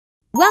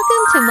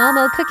Welcome to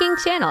Momo Cooking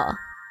Channel.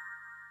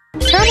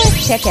 Turmeric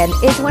chicken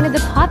is one of the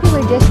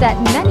popular dishes that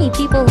many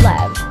people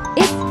love.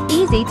 It's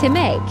easy to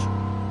make.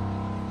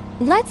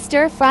 Let's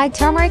stir-fry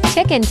turmeric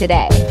chicken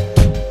today.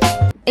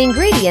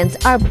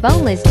 Ingredients are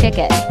boneless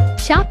chicken,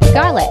 chopped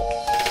garlic,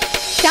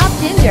 chopped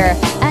ginger,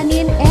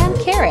 onion, and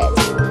carrot.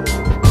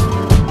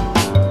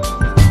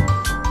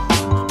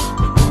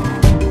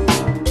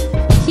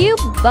 Cube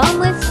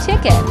boneless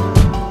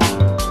chicken.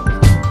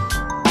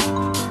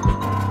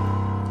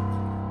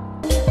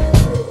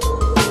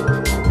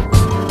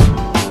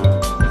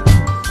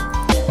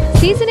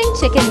 Seasoning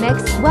chicken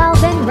mix well,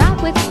 then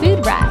wrap with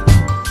food wrap.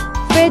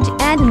 Fridge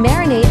and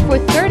marinate for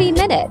 30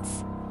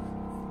 minutes.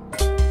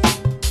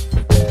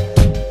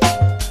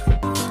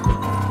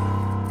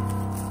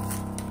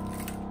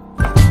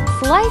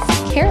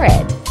 Sliced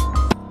carrot.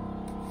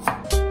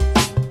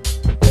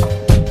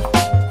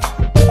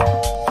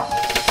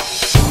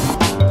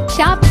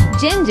 Chopped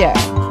ginger.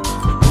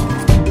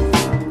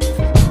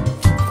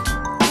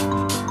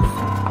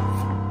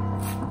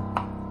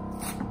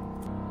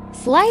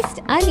 Sliced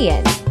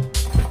onion.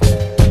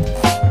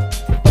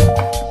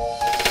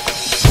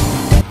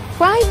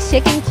 Fried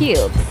chicken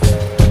cubes.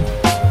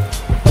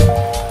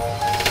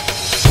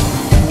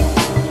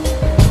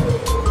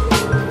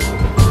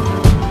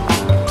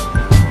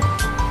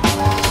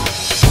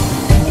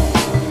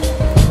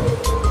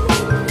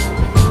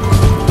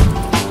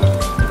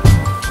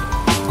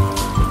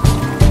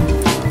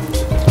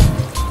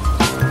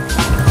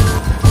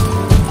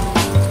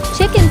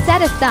 Chicken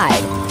set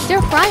aside.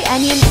 Stir-fry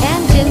onion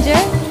and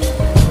ginger.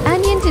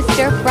 Onion to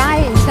stir-fry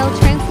until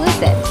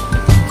translucent.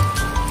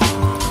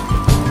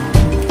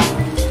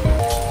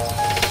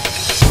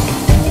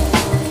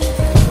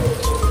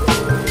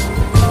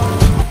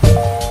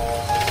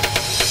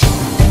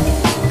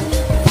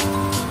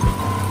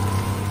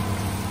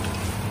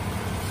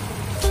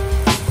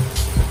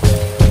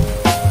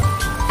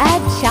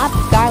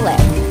 Chopped garlic.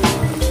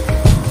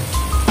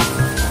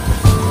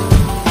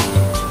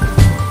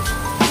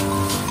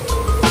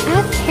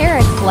 Add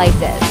carrot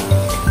slices.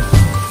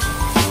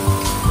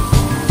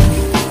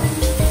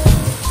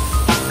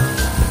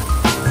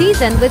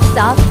 Season with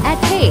salt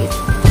at taste.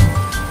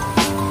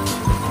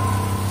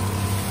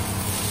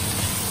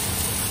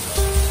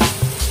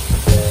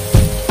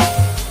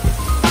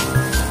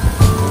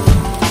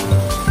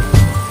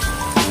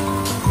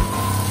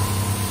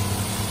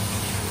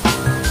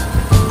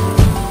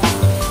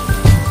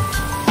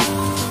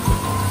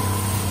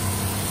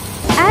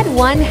 Add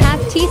 1/2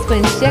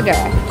 teaspoon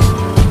sugar.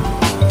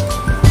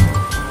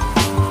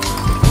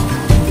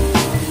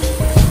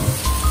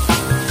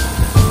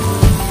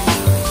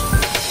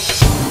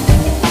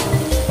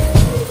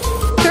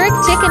 Turmeric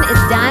chicken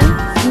is done.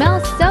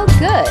 Smells so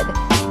good.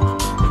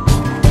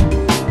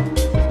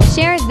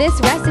 Share this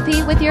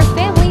recipe with your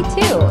family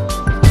too.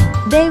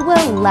 They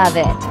will love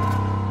it.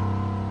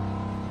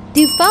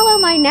 Do follow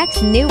my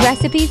next new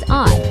recipes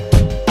on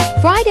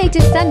Friday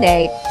to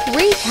Sunday,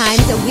 3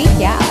 times a week,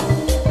 yeah.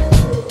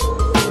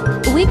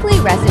 Weekly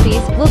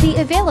recipes will be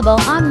available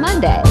on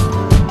Monday,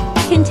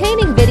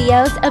 containing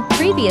videos of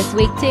previous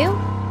week too.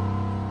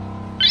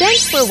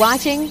 Thanks for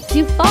watching.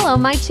 Do follow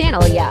my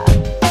channel, yeah.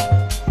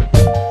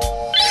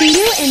 See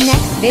you in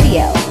next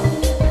video.